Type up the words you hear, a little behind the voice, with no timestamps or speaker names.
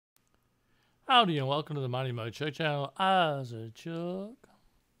Howdy and welcome to the Mighty Mo Chuck channel. As a Chuck.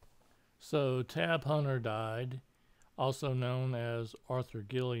 So Tab Hunter died, also known as Arthur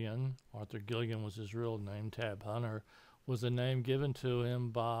Gillian. Arthur Gillian was his real name. Tab Hunter was a name given to him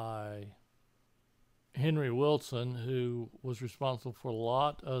by Henry Willson, who was responsible for a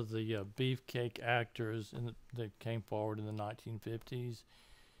lot of the beefcake actors that came forward in the 1950s.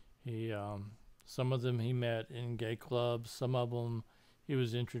 Some of them he met in gay clubs. Some of them he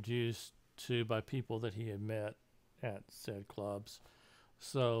was introduced to by people that he had met at said clubs.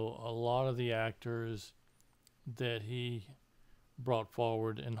 So a lot of the actors that he brought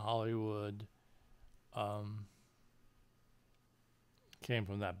forward in Hollywood came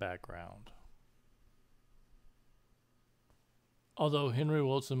from that background. Although Henry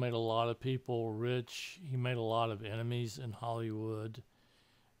Willson made a lot of people rich, he made a lot of enemies in Hollywood.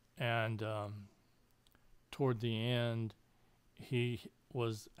 And toward the end, he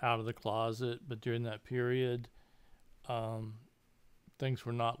was out of the closet, but during that period, things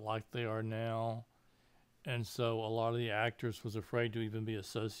were not like they are now. And so a lot of the actors was afraid to even be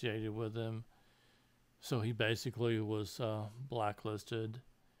associated with him. So he basically was blacklisted.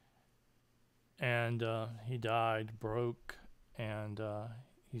 And he died broke, and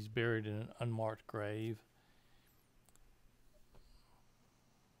he's buried in an unmarked grave.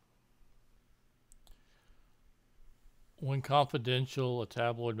 When Confidential, a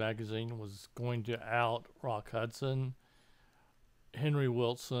tabloid magazine, was going to out Rock Hudson, Henry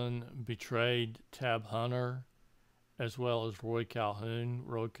Willson betrayed Tab Hunter as well as Rory Calhoun.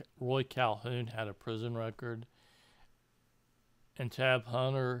 Roy Calhoun had a prison record, and Tab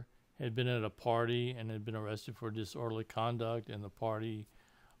Hunter had been at a party and had been arrested for disorderly conduct, and the party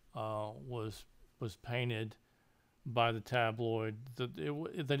was painted by the tabloid.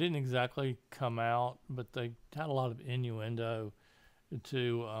 They didn't exactly come out, but they had a lot of innuendo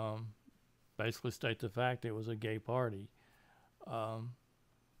to basically state the fact it was a gay party. But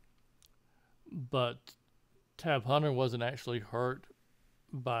Tab Hunter wasn't actually hurt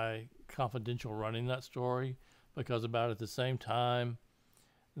by Confidential running that story, because about at the same time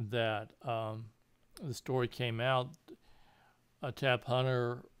that the story came out, Tab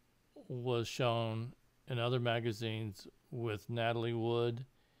Hunter was shown in other magazines with Natalie Wood,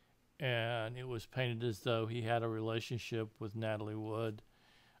 and it was painted as though he had a relationship with Natalie Wood.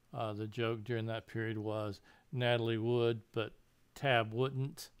 The joke during that period was Natalie would, but Tab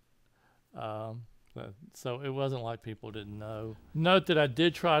wouldn't. So it wasn't like people didn't know. Note that I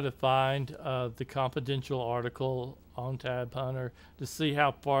did try to find the Confidential article on Tab Hunter to see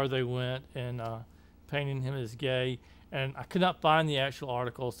how far they went in painting him as gay, and I could not find the actual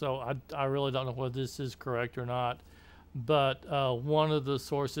article, so I really don't know whether this is correct or not. But one of the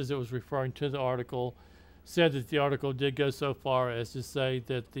sources that was referring to the article said that the article did go so far as to say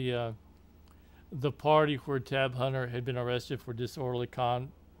that the party where Tab Hunter had been arrested for disorderly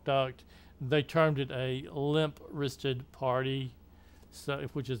conduct, they termed it a limp-wristed party, so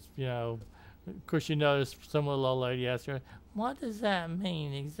which is, of course, you notice some little old lady asked her, "What does that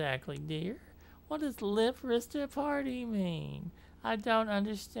mean exactly, dear? What does limp-wristed party mean? I don't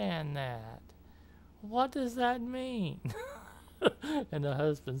understand that. What does that mean?" And the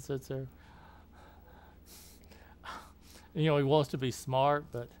husband sits there. He wants to be smart,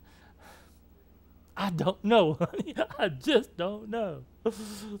 but I don't know, honey. I just don't know.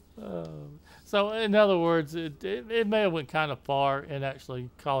 So, in other words, it may have went kind of far in actually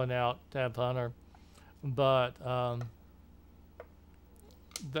calling out Tab Hunter, but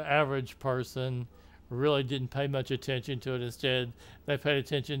the average person really didn't pay much attention to it. Instead, they paid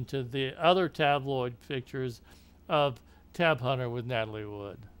attention to the other tabloid pictures of Tab Hunter with Natalie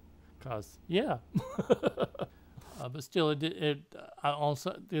Wood, cause yeah. But still, it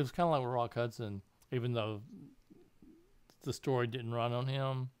was kind of like with Rock Hudson. Even though the story didn't run on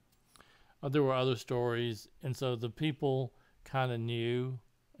him, there were other stories, and so the people kind of knew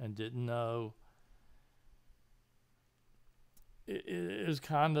and didn't know. It was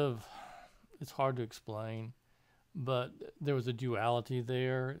kind of, it's hard to explain, but there was a duality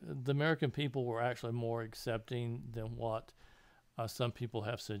there. The American people were actually more accepting than what some people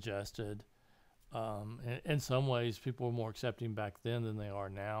have suggested. In some ways, people were more accepting back then than they are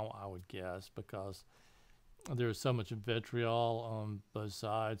now, I would guess, because there was so much vitriol on both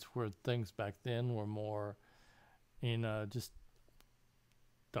sides, where things back then were more, just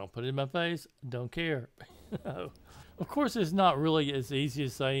don't put it in my face, don't care. Of course, it's not really as easy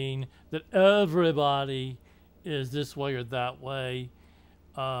as saying that everybody is this way or that way.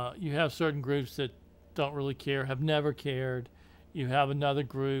 You have certain groups that don't really care, have never cared. You have another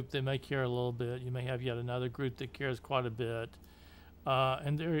group that may care a little bit. You may have yet another group that cares quite a bit.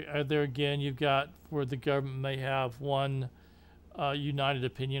 And there again, you've got where the government may have one united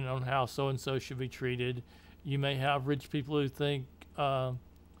opinion on how so and so should be treated. You may have rich people who think a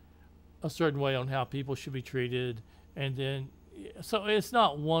certain way on how people should be treated, and then so it's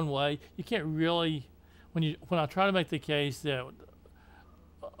not one way. You can't really when I try to make the case that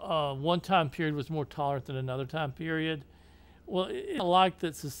one time period was more tolerant than another time period. Well, it's like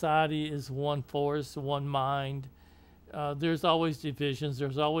that society is one force, one mind. There's always divisions.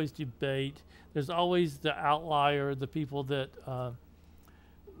 There's always debate. There's always the outlier, the people that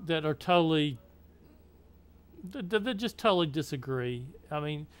are totally that just totally disagree. I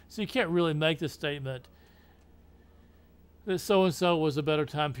mean, so you can't really make the statement that so and so was a better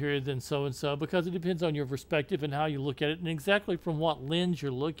time period than so and so because it depends on your perspective and how you look at it, and exactly from what lens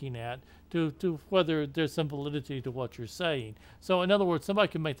you're looking at to whether there's some validity to what you're saying. So, in other words, somebody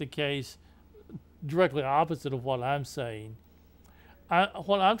can make the case directly opposite of what I'm saying.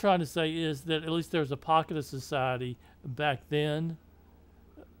 What I'm trying to say is that at least there's a pocket of society back then.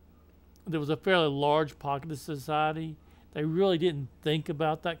 There was a fairly large pocket of society. They really didn't think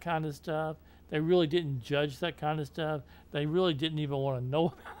about that kind of stuff. They really didn't judge that kind of stuff. They really didn't even want to know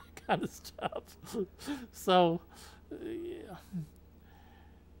about that kind of stuff. So,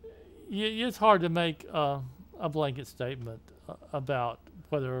 it's hard to make a blanket statement about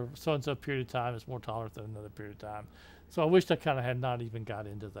whether so-and-so period of time is more tolerant than another period of time. So I wish I kind of had not even got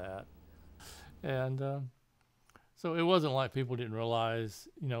into that. And so it wasn't like people didn't realize,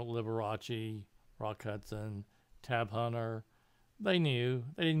 Liberace, Rock Hudson, Tab Hunter. They knew.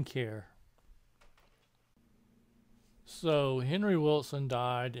 They didn't care. So Henry Willson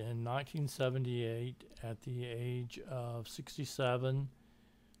died in 1978 at the age of 67,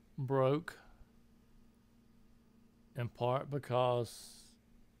 broke, in part because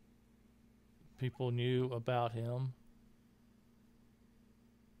people knew about him,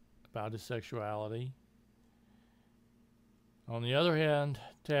 about his sexuality. On the other hand,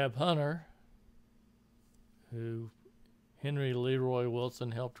 Tab Hunter, who Henry Leroy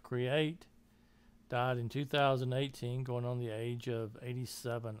Willson helped create, died in 2018, going on the age of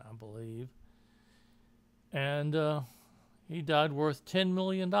 87, I believe. And he died worth $10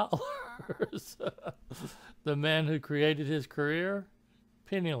 million. The man who created his career,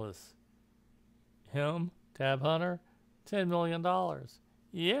 penniless. Him, Tab Hunter, $10 million.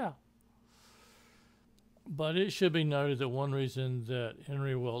 Yeah. But it should be noted that one reason that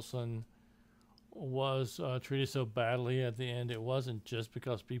Henry Willson was treated so badly at the end, it wasn't just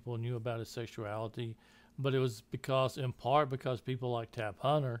because people knew about his sexuality, but it was in part because people like Tab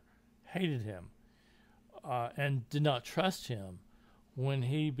Hunter hated him and did not trust him. When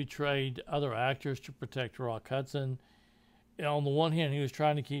he betrayed other actors to protect Rock Hudson, on the one hand, he was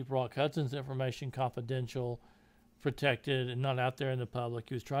trying to keep Rock Hudson's information confidential, protected, and not out there in the public.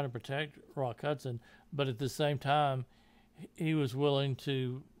 He was trying to protect Rock Hudson, but at the same time, he was willing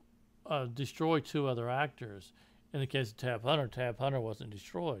to destroy two other actors. In the case of Tab Hunter wasn't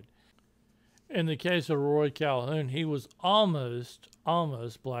destroyed. In the case of Rory Calhoun, he was almost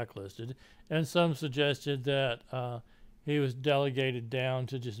blacklisted, and some suggested that he was delegated down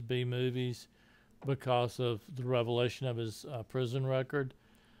to just B movies because of the revelation of his prison record.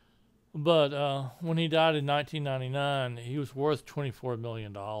 But when he died in 1999, he was worth $24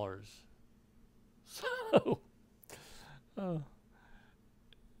 million. So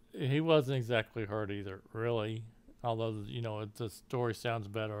he wasn't exactly hurt either, really. Although, the story sounds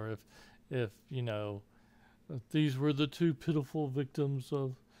better if these were the two pitiful victims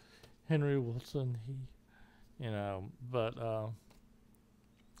of Henry Willson. But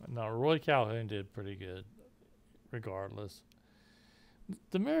no, Roy Calhoun did pretty good, regardless.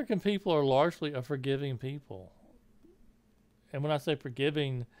 The American people are largely a forgiving people. And when I say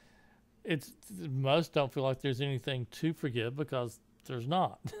forgiving, most don't feel like there's anything to forgive because there's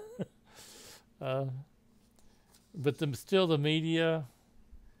not. But still the media,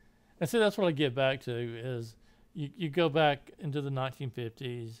 and see, that's what I get back to is you go back into the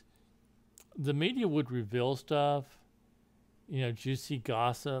 1950s, the media would reveal stuff, juicy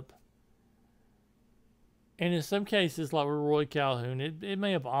gossip. And in some cases, like with Roy Calhoun, it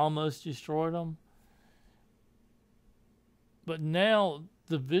may have almost destroyed him. But now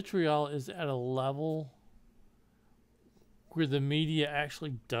the vitriol is at a level where the media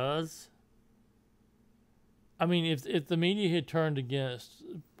actually does. I mean, if the media had turned against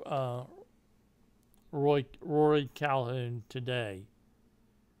Rory Calhoun today,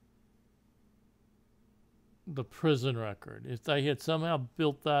 the prison record, if they had somehow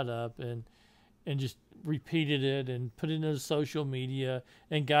built that up and just repeated it and put it into social media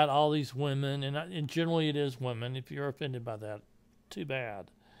and got all these women, and generally it is women, if you're offended by that, too bad.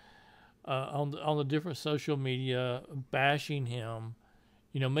 On the different social media, bashing him,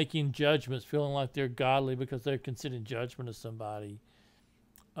 making judgments, feeling like they're godly because they're considering judgment of somebody.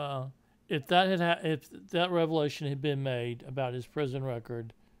 If that revelation had been made about his prison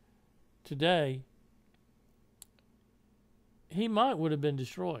record today, he would have been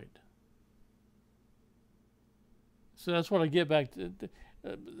destroyed. So that's what I get back to.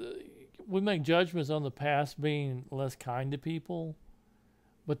 We make judgments on the past being less kind to people,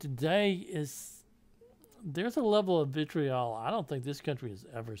 but today there's a level of vitriol I don't think this country has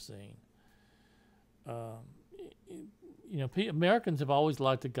ever seen. Americans have always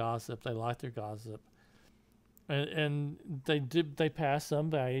liked to gossip. They like their gossip, and they pass some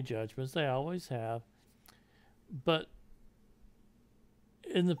value judgments. They always have, but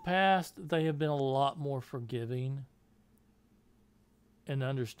in the past they have been a lot more forgiving and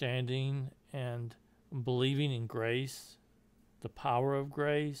understanding and believing in grace, the power of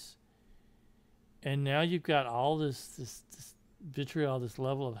grace. And now you've got all this vitriol, this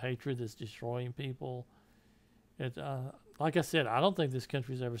level of hatred that's destroying people. Like I said, I don't think this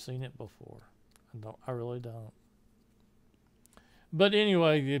country's ever seen it before. I really don't. But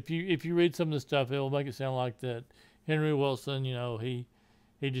anyway, if you read some of the stuff, it'll make it sound like that Henry Willson,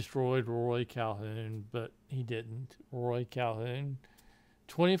 he destroyed Rory Calhoun, but he didn't. Rory Calhoun,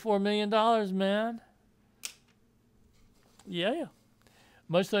 $24 million, man. Yeah.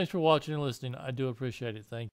 Much thanks for watching and listening. I do appreciate it. Thank you.